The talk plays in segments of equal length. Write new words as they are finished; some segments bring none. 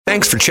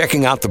Thanks for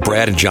checking out the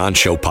Brad and John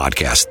Show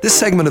podcast. This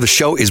segment of the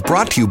show is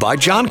brought to you by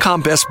John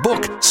Combest's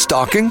book,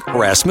 Stalking,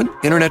 Harassment,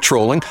 Internet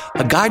Trolling,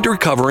 A Guide to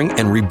Recovering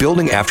and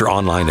Rebuilding After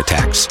Online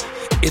Attacks.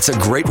 It's a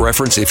great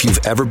reference if you've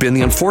ever been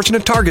the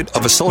unfortunate target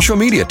of a social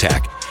media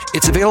attack.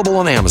 It's available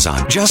on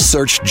Amazon. Just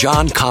search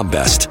John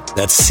Combest.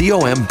 That's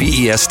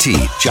C-O-M-B-E-S-T,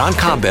 John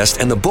Combest,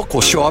 and the book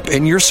will show up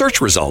in your search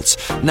results.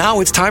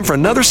 Now it's time for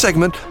another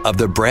segment of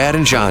the Brad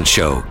and John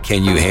Show.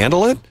 Can you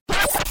handle it?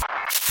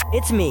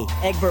 It's me,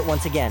 Egbert,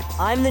 once again.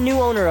 I'm the new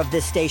owner of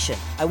this station.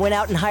 I went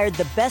out and hired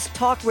the best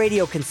talk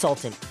radio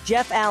consultant,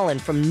 Jeff Allen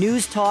from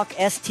News Talk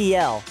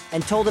STL,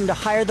 and told him to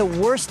hire the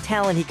worst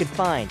talent he could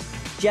find.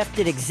 Jeff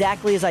did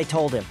exactly as I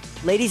told him.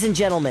 Ladies and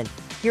gentlemen,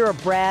 here are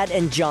Brad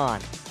and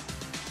John.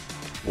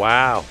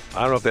 Wow.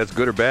 I don't know if that's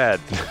good or bad.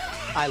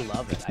 I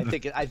love it.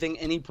 I think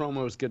any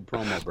promo is good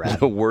promo, Brad.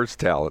 The worst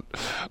talent.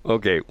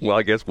 Okay, well,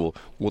 I guess we'll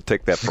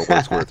take that for what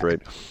it's worth, right?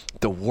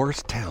 The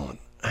worst talent.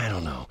 I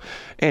don't know.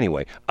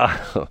 Anyway,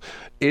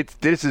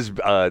 this is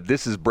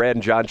Brad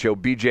and John Show,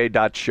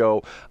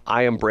 BJ.show.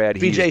 I am Brad.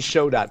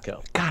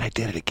 BJShow.co. God, I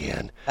did it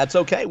again. That's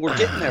okay. We're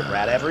getting there,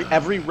 Brad.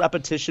 Every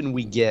repetition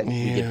we get,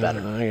 we get better.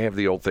 I have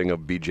the old thing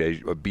of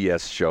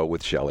BS show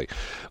with Shelley.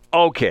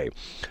 Okay.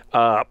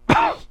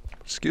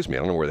 Excuse me. I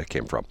don't know where that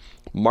came from.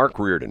 Mark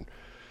Reardon.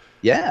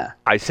 Yeah.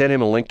 I sent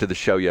him a link to the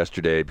show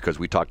yesterday because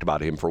we talked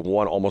about him for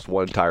almost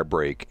one entire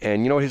break.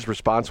 And you know what his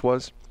response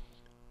was?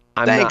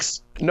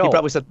 Thanks. No. He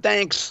probably said,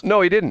 thanks. No,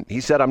 he didn't. He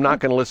said, I'm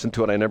not going to listen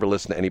to it. I never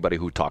listen to anybody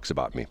who talks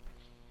about me.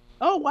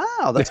 Oh,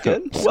 wow. That's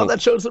good. Well,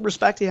 that shows the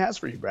respect he has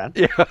for you, Brad.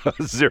 Yeah,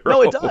 zero.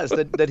 No, it does.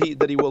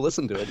 That he will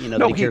listen to it. You know,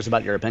 that he cares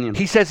about your opinion.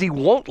 He says he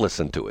won't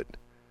listen to it.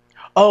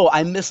 Oh,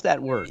 I missed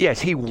that word. Yes,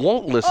 he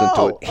won't listen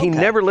to it. He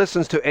never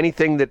listens to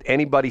anything that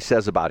anybody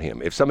says about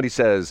him. If somebody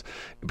says,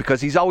 because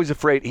he's always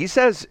afraid, he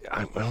says,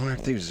 I wonder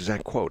if this is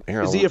that quote.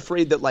 Here, is he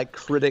afraid that, like,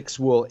 critics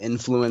will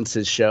influence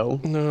his show?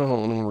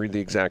 No, let me read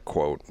the exact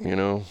quote, you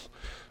know.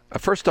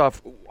 First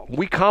off,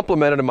 we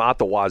complimented him out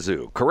the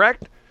wazoo,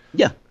 correct?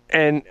 Yeah.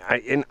 And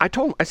I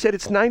told him, I said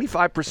it's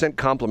 95%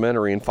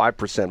 complimentary and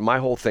 5%. My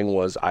whole thing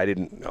was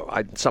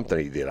something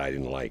he did I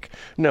didn't like.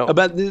 No.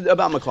 About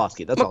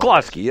McCloskey. That's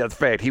McCloskey, yeah, the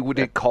fact. He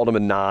called him a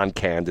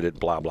non-candidate,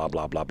 blah, blah,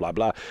 blah, blah, blah,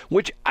 blah.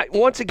 Which,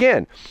 once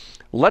again,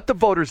 let the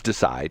voters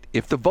decide.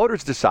 If the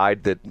voters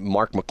decide that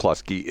Mark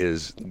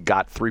McCloskey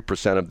got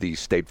 3% of the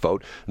state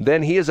vote,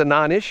 then he is a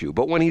non-issue.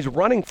 But when he's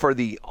running for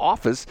the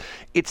office,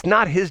 it's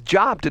not his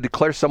job to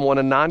declare someone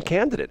a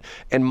non-candidate.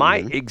 And my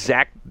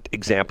exact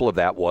example of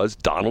that was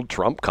Donald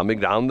Trump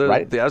coming down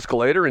the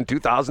escalator in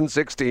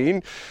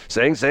 2016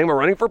 saying we're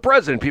running for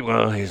president.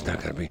 People, he's not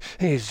going to be.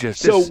 He's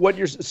just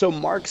so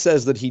Mark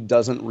says that he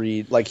doesn't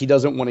read, like, he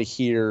doesn't want to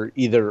hear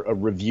either a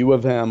review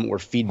of him or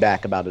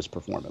feedback about his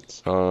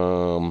performance.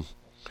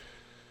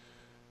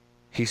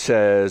 He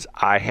says,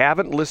 I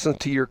haven't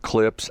listened to your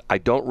clips. I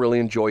don't really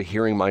enjoy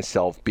hearing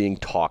myself being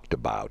talked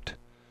about.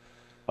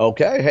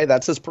 Okay. Hey,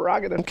 that's his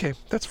prerogative. Okay,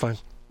 that's fine.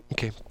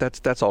 Okay,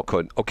 that's all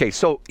good. Okay,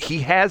 so he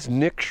has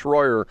Nick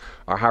Schroyer,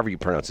 or however you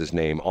pronounce his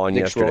name, on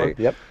Nick yesterday. Schroyer,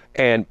 yep.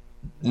 And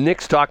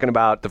Nick's talking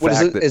about the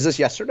fact that... Is this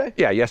yesterday?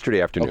 Yeah,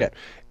 yesterday afternoon. Okay.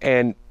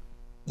 And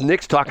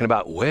Nick's talking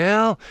about,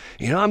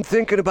 I'm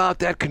thinking about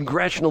that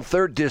congressional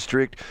 3rd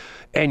district,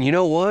 and you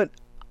know what?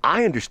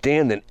 I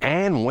understand that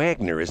Ann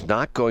Wagner is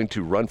not going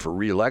to run for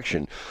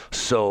re-election,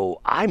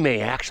 so I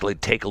may actually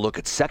take a look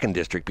at 2nd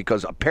District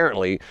because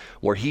apparently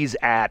where he's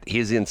in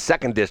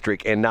 2nd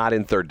District and not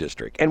in 3rd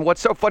District. And what's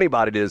so funny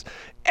about it is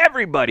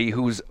everybody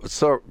who's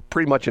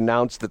pretty much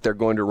announced that they're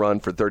going to run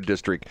for 3rd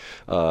District,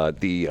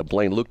 the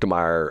Blaine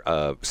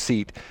Luetkemeyer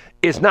seat,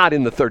 is not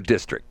in the 3rd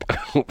District,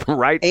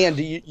 right? And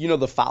do you know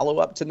the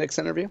follow-up to Nick's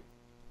interview?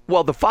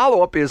 Well, the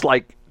follow-up is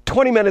like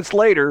 20 minutes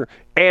later,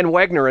 Ann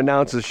Wagner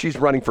announces she's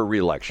running for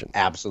re-election.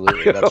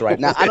 Absolutely, that's right.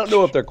 Now, I don't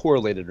know if they're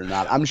correlated or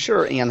not. I'm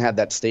sure Ann had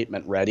that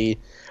statement ready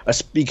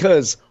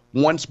because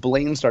once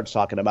Blaine starts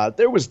talking about it,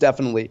 there was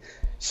definitely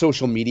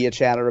social media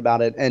chatter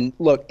about it. And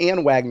look,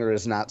 Ann Wagner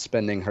is not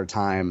spending her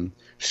time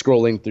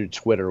scrolling through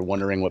Twitter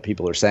wondering what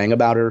people are saying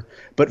about her,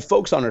 but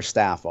folks on her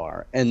staff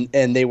are. And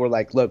they were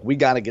like, look, we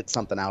got to get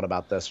something out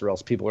about this or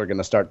else people are going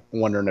to start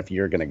wondering if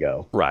you're going to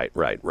go. Right.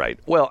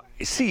 Well,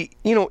 see,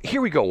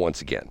 here we go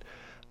once again.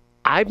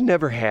 I've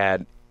never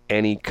had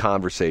any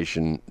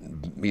conversation,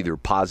 either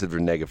positive or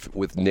negative,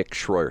 with Nick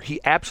Schroyer.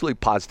 He absolutely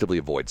positively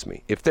avoids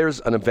me. If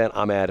there's an event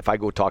I'm at, if I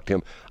go talk to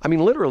him, I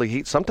mean,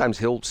 literally, sometimes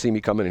he'll see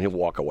me come in and he'll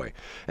walk away.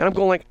 And I'm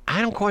going like, I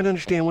don't quite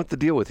understand what the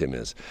deal with him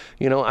is.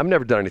 I've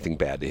never done anything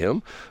bad to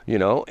him,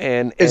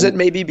 and is it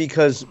maybe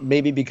because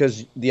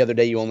the other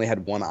day you only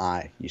had one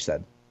eye, you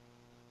said?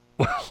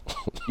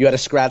 You had a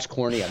scratch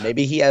cornea.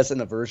 Maybe he has an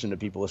aversion to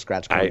people with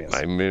scratch corneas.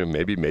 I mean,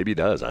 maybe he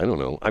does. I don't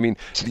know. I mean,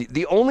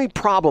 the only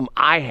problem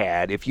I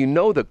had, if you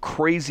know the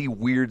crazy,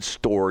 weird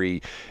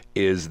story,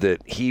 is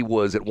that he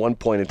was at one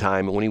point in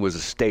time when he was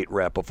a state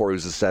rep before he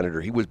was a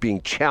senator, he was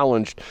being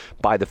challenged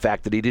by the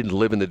fact that he didn't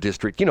live in the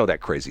district. You know that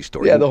crazy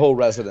story. Yeah, the whole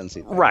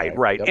residency thing. Right.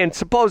 Yep. And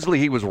supposedly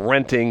he was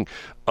renting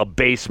a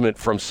basement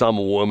from some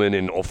woman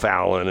in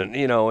O'Fallon,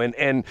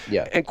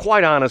 and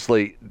quite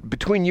honestly,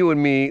 between you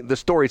and me, the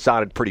story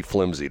sounded pretty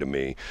flimsy to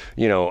me.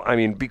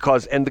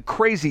 Because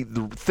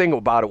the thing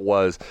about it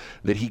was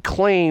that he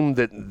claimed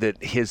that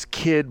his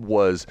kid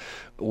was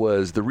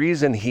the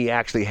reason he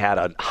actually had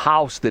a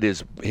house that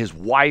his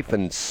wife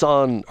and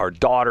son or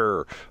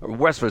daughter or the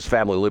rest of his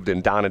family lived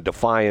in down in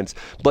Defiance,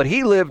 but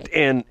he lived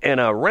in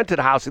a rented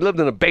house. He lived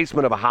in the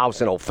basement of a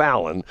house in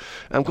O'Fallon.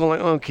 I'm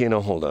going, okay, now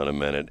hold on a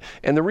minute.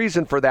 And the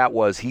reason for that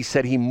was he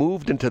said he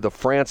moved into the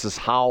Francis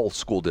Howell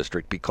School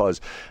District because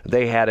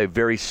they had a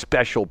very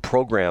special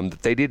program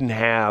that they didn't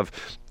have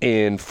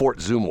in Fort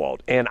Zumwalt.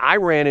 And I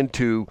ran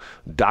into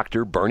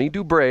Dr. Bernie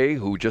Dubray,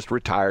 who just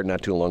retired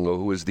not too long ago,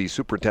 who was the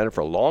superintendent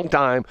for a long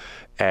time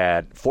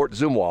at Fort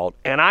Zumwalt.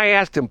 And I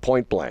asked him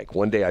point blank.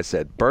 One day I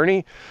said,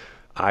 Bernie,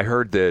 I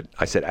heard that,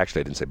 actually I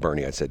didn't say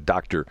Bernie, I said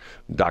Dr.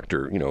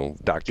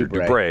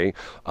 Dubray.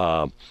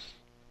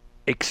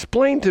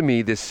 Explain to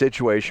me this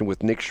situation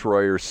with Nick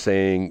Schroyer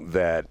saying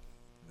that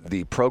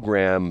the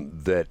program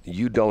that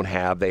you don't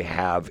have, they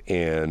have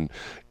in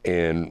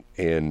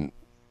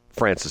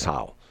Francis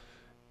Howell.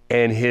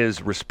 And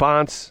his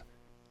response,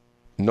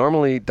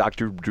 normally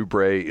Dr.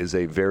 Dubray is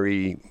a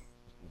very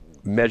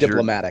measured,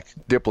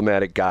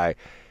 diplomatic guy.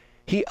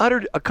 He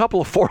uttered a couple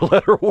of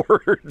four-letter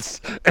words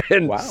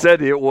and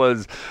said it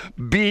was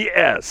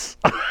BS.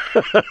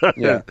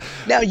 Yeah.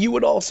 Now, you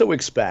would also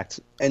expect,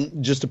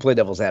 and just to play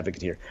devil's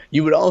advocate here,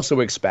 you would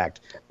also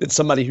expect that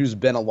somebody who's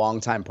been a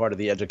long-time part of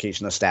the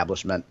education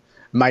establishment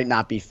might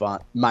not be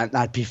fond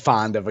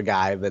of a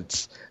guy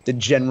that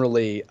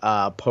generally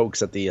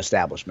pokes at the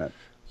establishment.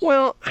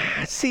 Well,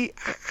 see,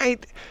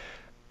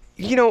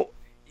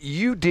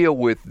 you deal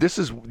with, this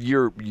is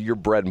your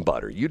bread and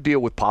butter. You deal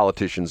with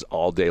politicians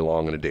all day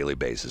long on a daily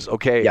basis,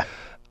 okay? Yeah.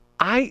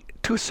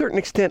 To a certain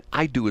extent,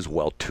 I do as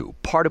well, too.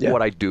 Part of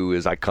what I do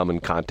is I come in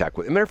contact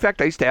with. As a matter of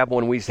fact, I used to have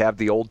one. We used to have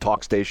the old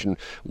talk station,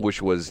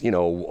 which was,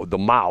 the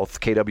Mouth,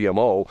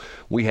 KWMO.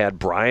 We had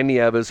Brian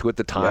Nieves, who at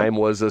the time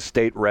was a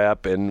state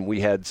rep, and we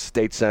had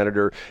state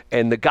senator.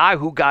 And the guy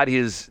who got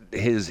his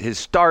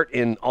start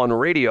on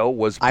radio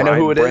was Brian. I know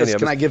who it is. Nieves.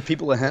 Can I give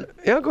people a hint?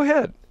 Yeah, go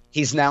ahead.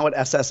 He's now at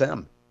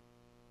SSM.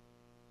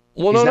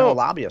 Well, He's now a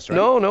lobbyist, right?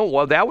 No.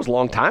 Well, that was a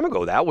long time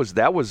ago. That was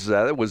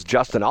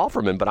Justin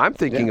Alferman. But I'm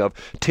thinking of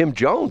Tim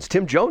Jones.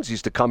 Tim Jones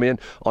used to come in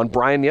on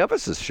Brian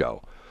Nieves'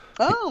 show.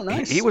 Oh,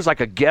 nice. He was like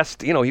a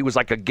guest. He was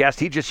like a guest.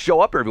 He'd just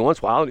show up every once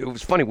in a while. It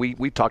was funny.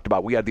 We talked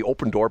about, we had the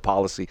open door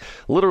policy.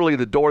 Literally,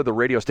 the door of the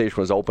radio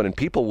station was open, and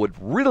people would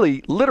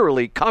really,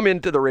 literally come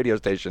into the radio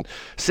station,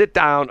 sit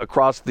down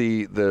across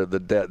the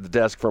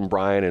desk from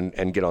Brian,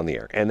 and get on the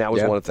air. And that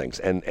was one of the things.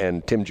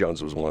 And Tim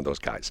Jones was one of those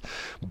guys.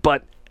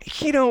 But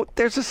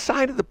there's a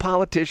side of the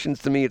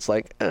politicians to me, it's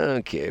like,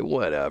 okay,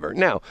 whatever.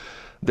 Now,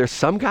 there's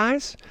some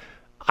guys,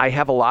 I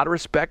have a lot of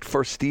respect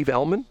for Steve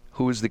Ellman,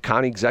 who is the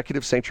county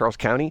executive, St. Charles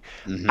County.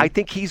 Mm-hmm. I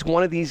think he's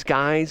one of these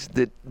guys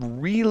that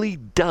really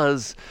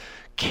does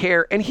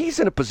care, and he's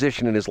in a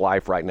position in his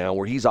life right now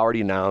where he's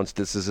already announced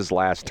this is his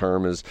last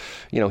term.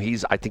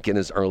 He's I think in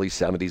his early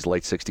 70s,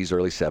 late 60s,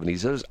 early 70s.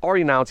 He's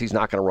already announced he's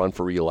not going to run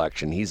for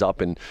re-election. He's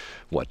up in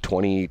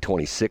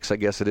 2026, I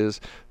guess it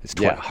is.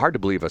 It's hard to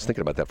believe. I was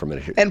thinking about that for a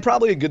minute here. And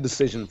probably a good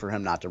decision for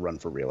him not to run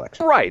for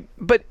re-election. Right,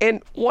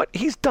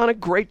 he's done a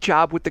great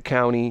job with the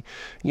county.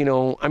 A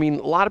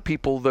lot of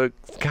people, the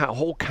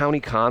whole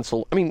county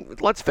council.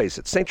 Let's face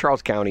it, St.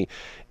 Charles County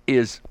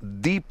is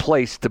the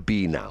place to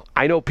be now.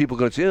 I know people are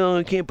going to say,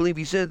 I can't believe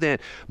he said that.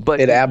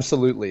 But it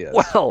absolutely is.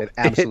 Well, it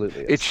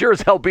absolutely is. It sure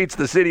as hell beats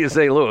the city of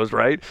St. Louis,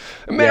 right?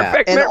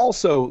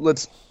 Also,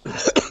 let's,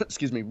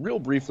 excuse me, real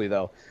briefly,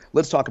 though,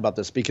 let's talk about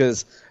this,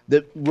 because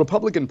the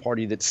Republican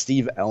Party that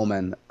Steve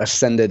Ellman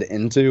ascended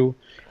into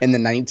in the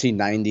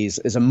 1990s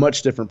is a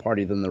much different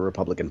party than the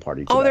Republican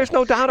Party today. Oh, there's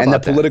no doubt about that. And the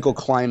political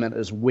climate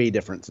is way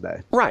different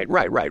today. Right.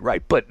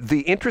 But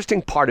the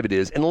interesting part of it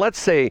is, and let's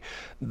say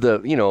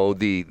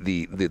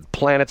the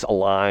planets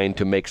align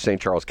to make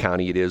St. Charles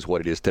County it is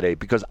what it is today,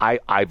 because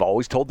I've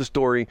always told the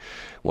story.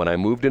 When I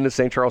moved into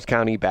St. Charles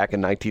County back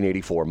in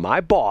 1984,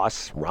 my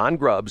boss, Ron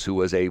Grubbs, who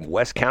was a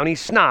West County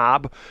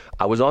snob,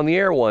 I was on the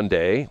air one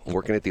day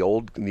working at the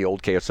old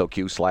KSOQ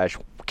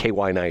 /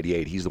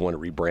 KY98. He's the one that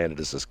rebranded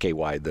us as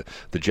KY,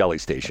 the jelly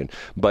station.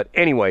 But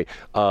anyway,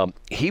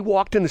 he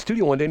walked in the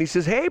studio one day and he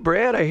says, "Hey,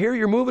 Brad, I hear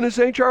you're moving to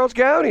St. Charles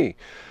County."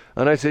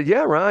 And I said,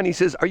 "Yeah, Ron." He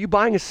says, "Are you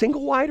buying a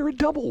single wide or a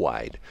double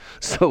wide?"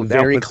 So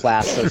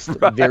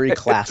classist, right. Very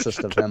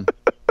classist of him.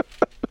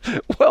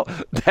 Well,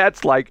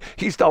 that's like,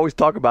 he used to always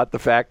talk about the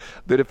fact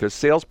that if his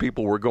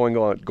salespeople were going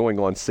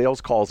on sales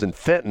calls in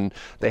Fenton,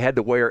 they had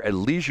to wear a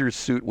leisure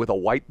suit with a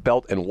white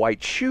belt and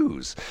white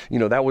shoes.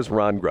 That was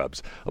Ron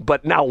Grubbs.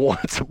 But now,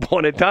 once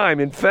upon a time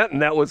in Fenton,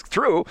 that was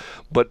true,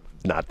 but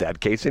not that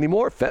case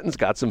anymore. Fenton's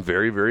got some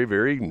very, very,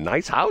 very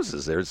nice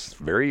houses. There's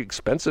a very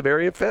expensive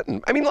area in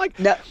Fenton.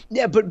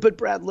 But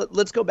Brad,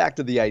 let's go back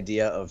to the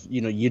idea of,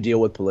 you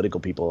deal with political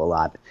people a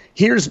lot.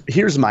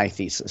 Here's my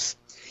thesis.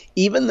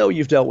 even though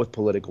you've dealt with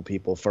political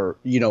people for,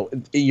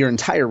 your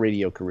entire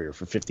radio career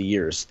for 50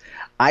 years,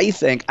 I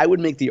think I would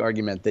make the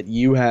argument that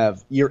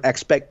your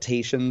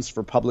expectations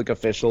for public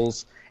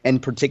officials and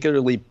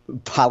particularly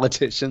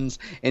politicians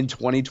in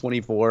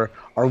 2024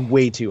 are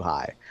way too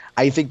high.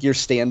 I think your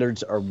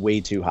standards are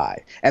way too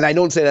high. And I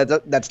don't say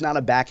that's not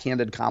a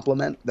backhanded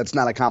compliment. That's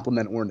not a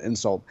compliment or an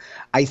insult.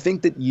 I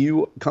think that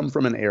you come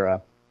from an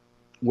era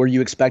where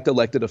you expect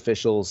elected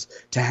officials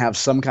to have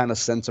some kind of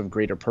sense of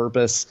greater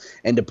purpose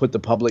and to put the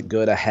public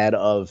good ahead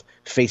of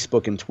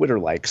Facebook and Twitter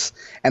likes.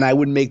 And I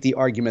would make the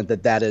argument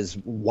that is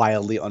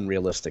wildly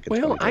unrealistic.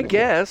 Well, I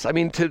guess. I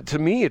mean, to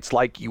me, it's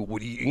like, who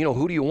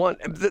do you want?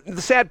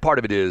 The sad part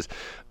of it is,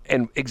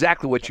 and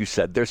exactly what you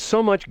said, there's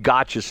so much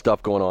gotcha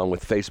stuff going on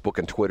with Facebook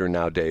and Twitter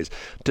nowadays,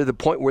 to the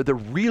point where the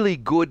really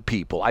good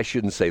people, I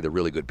shouldn't say the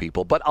really good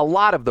people, but a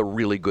lot of the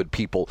really good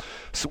people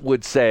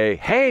would say,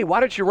 hey, why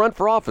don't you run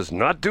for office?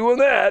 Not doing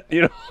that.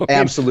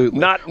 Absolutely.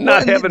 Not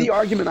having... The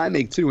argument I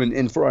make too,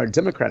 and for our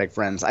Democratic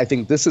friends, I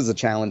think this is a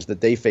challenge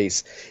that they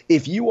face.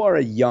 If you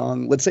are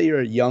let's say you're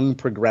a young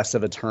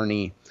progressive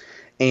attorney,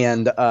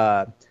 and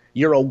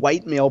you're a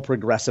white male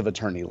progressive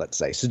attorney, let's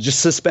say, so just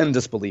suspend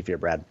disbelief here,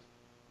 Brad.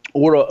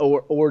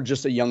 Or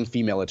just a young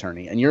female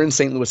attorney, and you're in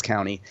St. Louis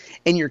County,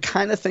 and you're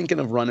kind of thinking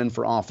of running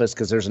for office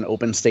because there's an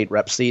open state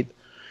rep seat.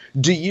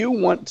 Do you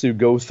want to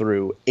go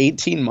through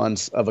 18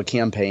 months of a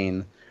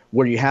campaign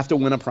where you have to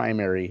win a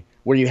primary,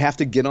 where you have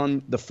to get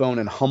on the phone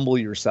and humble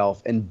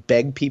yourself and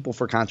beg people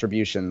for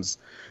contributions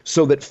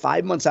so that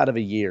 5 months out of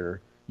a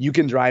year you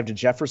can drive to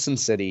Jefferson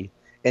City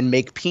and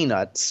make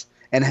peanuts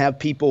and have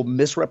people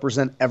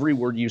misrepresent every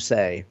word you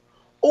say?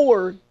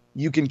 Or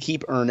you can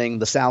keep earning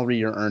the salary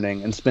you're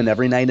earning and spend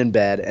every night in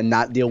bed and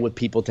not deal with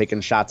people taking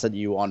shots at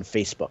you on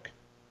Facebook?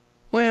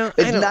 Well,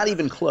 it's not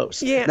even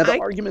close. Yeah, now, the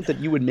argument that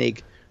you would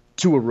make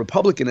to a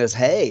Republican is,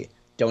 hey,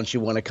 don't you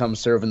want to come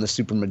serve in the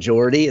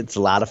supermajority? It's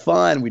a lot of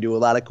fun. We do a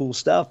lot of cool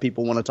stuff.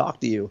 People want to talk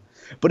to you.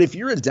 But if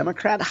you're a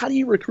Democrat, how do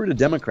you recruit a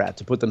Democrat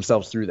to put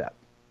themselves through that?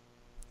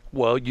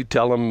 Well, you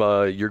tell them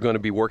you're going to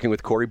be working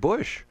with Cori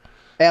Bush.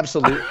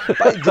 Absolutely.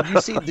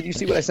 Did you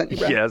see what I sent you,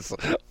 Brad? Yes,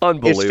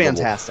 unbelievable. It's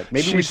fantastic.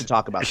 Maybe we should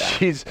talk about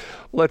that.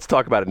 Let's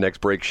talk about it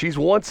next break. She's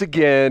once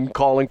again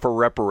calling for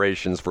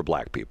reparations for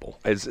black people.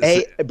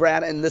 Hey,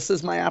 Brad, and this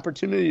is my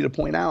opportunity to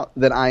point out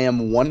that I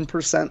am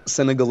 1%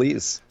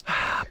 Senegalese.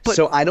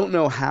 So I don't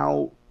know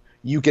how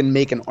you can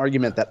make an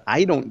argument that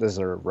I don't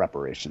deserve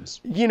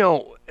reparations.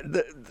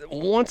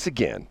 Once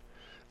again,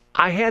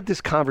 I had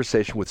this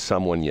conversation with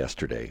someone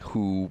yesterday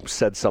who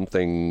said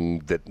something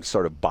that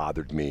sort of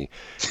bothered me.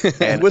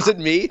 And was it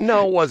me?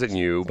 No, it wasn't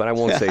you, but I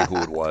won't say who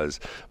it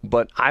was.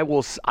 But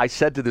I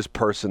said to this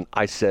person,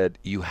 I said,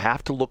 you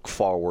have to look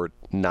forward,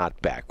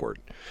 not backward.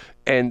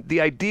 And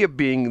the idea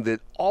being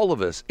that all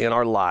of us in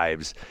our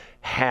lives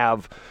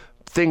have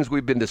things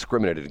we've been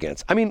discriminated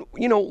against. I mean,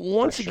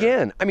 once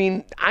again, I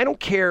mean, I don't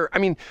care. I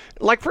mean,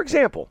 like, for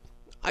example,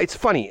 it's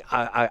funny.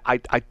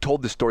 I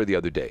told this story the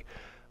other day.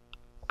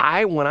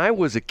 When I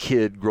was a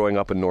kid growing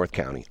up in North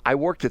County, I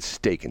worked at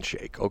Steak and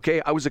Shake, okay?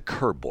 I was a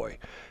curb boy,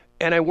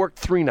 and I worked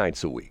 3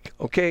 nights a week,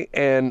 okay?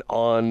 And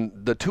on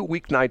the 2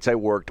 weeknights I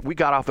worked, we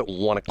got off at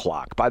 1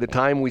 o'clock. By the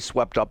time we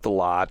swept up the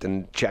lot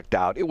and checked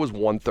out, it was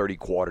 1:30,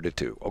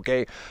 1:45,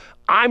 okay?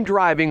 I'm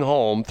driving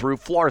home through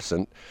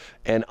Florissant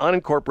and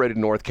unincorporated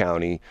North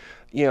County,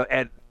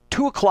 at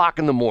 2 o'clock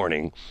in the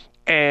morning.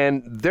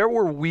 And there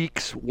were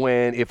weeks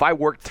when if I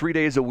worked 3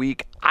 days a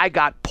week, I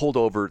got pulled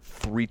over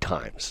 3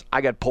 times.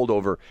 I got pulled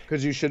over.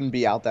 Because you shouldn't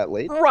be out that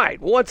late?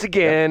 Right. Once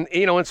again,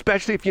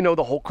 especially if you know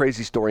the whole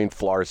crazy story in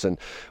Florissant,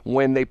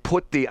 when they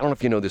put I don't know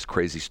if you know this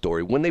crazy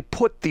story, when they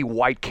put the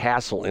White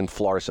Castle in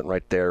Florissant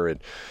right there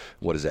at,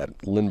 what is that,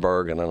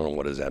 Lindbergh, and I don't know,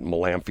 what is that,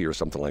 Malamphy or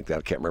something like that.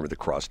 I can't remember the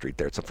cross street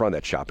there. It's in front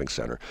of that shopping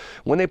center.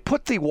 When they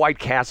put the White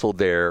Castle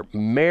there,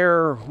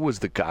 Mayor, who was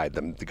the guy,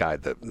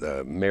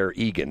 Mayor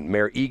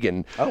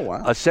Egan, oh,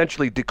 wow.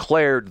 essentially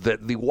declared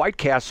that the White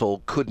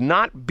Castle could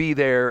not be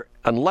there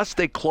unless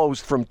they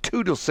closed from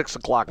 2 till 6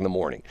 o'clock in the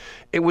morning.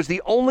 It was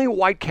the only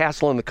White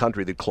Castle in the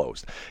country that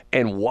closed.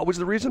 And what was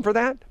the reason for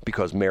that?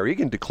 Because Mayor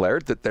Egan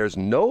declared that there's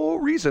no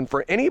reason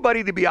for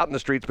anybody to be out in the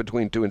streets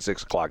between 2 and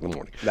 6 o'clock in the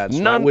morning. That's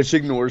none, right, which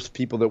ignores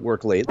people that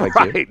work late like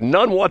right, you.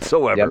 None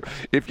whatsoever. Yep.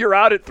 If you're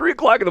out at 3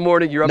 o'clock in the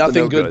morning, you're up nothing to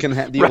no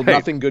good.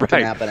 Nothing good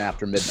can happen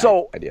after midnight.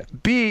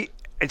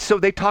 So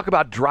they talk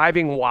about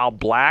driving while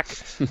black.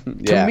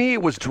 To me,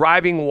 it was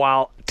driving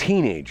while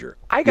teenager.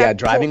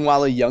 Driving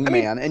while a young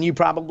man, and you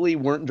probably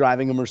weren't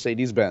driving a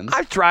Mercedes-Benz. I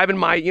was driving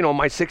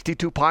my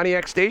 62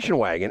 Pontiac station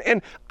wagon,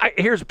 and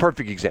here's a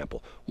perfect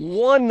example.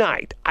 One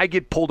night, I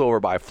get pulled over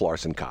by a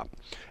Florissant cop,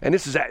 and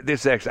this is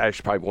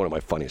actually probably one of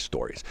my funniest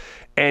stories.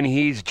 And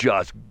he's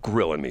just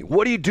grilling me.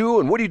 What are you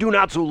doing? What are you doing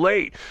out so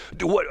late?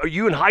 What, are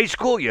you in high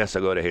school? Yes,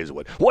 I go to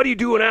Hazelwood. What are you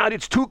doing out?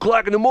 It's 2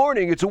 o'clock in the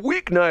morning. It's a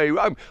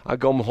weeknight. I'm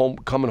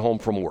coming home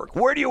from work.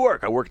 Where do you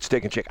work? I work at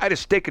Steak and Shake. I had a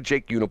Steak and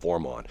Shake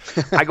uniform on.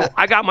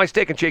 I got my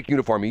Steak and Shake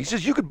uniform. He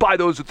says, you could buy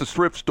those at the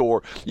thrift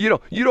store. You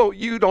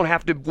don't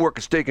have to work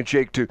a Steak and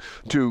Shake to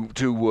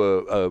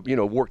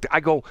work. I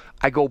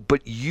go,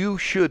 but you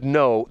should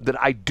know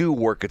that I do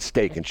work at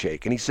Steak and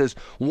Shake. And he says,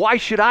 why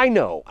should I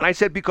know? And I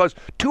said, because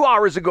 2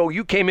 hours ago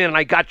you came in and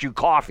I got you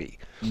coffee.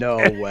 No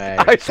way.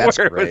 I swear That's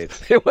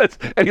great. It was,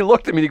 and he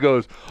looked at me and he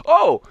goes,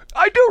 oh,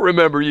 I do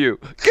remember you.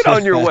 Get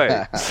on your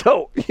way.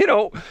 So,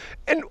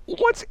 and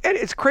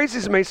it's crazy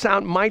as it may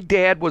sound, my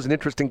dad was an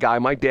interesting guy.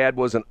 My dad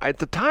was at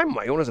the time,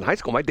 when I was in high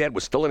school, my dad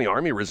was still in the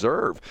Army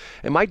Reserve.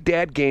 And my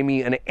dad gave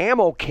me an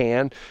ammo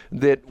can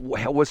that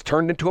was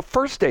turned into a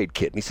first aid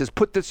kit. And he says,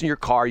 put this in your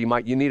car.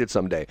 You need it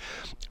someday.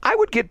 I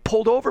would get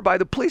pulled over by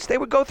the police. They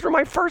would go through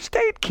my first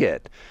aid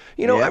kit.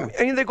 Yeah.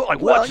 They go like,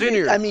 what's in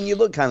here? I mean, you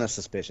look kind of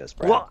suspicious,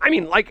 Brad. Well, I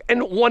mean,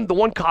 the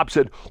one cop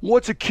said,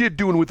 what's a kid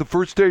doing with a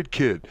first aid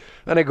kit?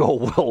 And I go,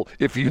 well,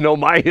 if you know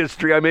my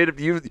history, I may have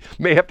to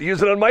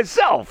use it on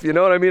myself. You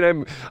know what I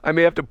mean? I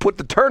may have to put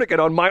the tourniquet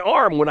on my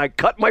arm when I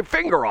cut my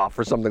finger off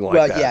or something like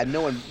that. Well, yeah,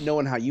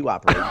 knowing how you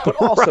operate. But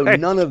also, Right.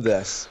 None of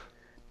this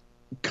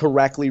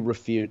correctly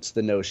refutes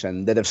the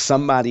notion that if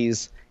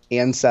somebody's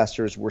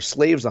ancestors were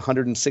slaves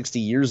 160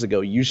 years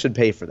ago, you should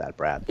pay for that,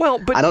 Brad. Well,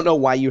 but I don't know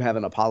why you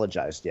haven't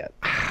apologized yet.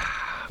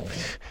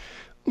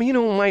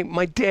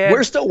 My dad.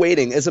 We're still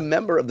waiting. As a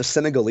member of the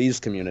Senegalese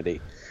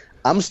community,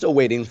 I'm still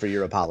waiting for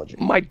your apology.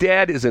 My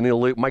dad is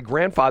my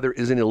grandfather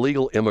is an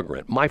illegal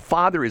immigrant. My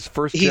father is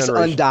first He's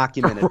generation.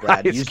 undocumented,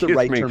 Brad. Right, Use the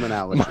right excuse me.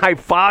 terminology. My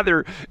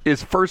father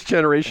is first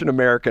generation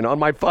American. On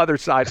my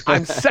father's side,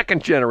 I'm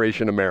second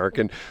generation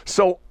American.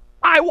 So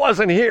I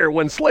wasn't here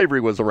when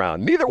slavery was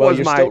around. Neither was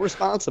you're still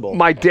responsible.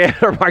 my dad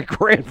or my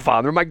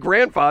grandfather. My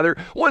grandfather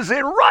was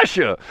in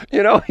Russia.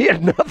 He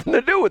had nothing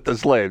to do with the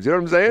slaves. You know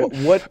what I'm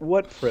saying?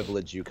 What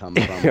privilege you come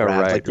from, Yeah, Brad?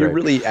 right, like you're right.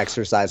 really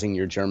exercising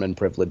your German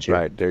privilege here.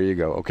 Right, there you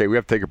go. Okay, we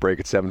have to take a break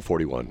at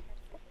 7:41.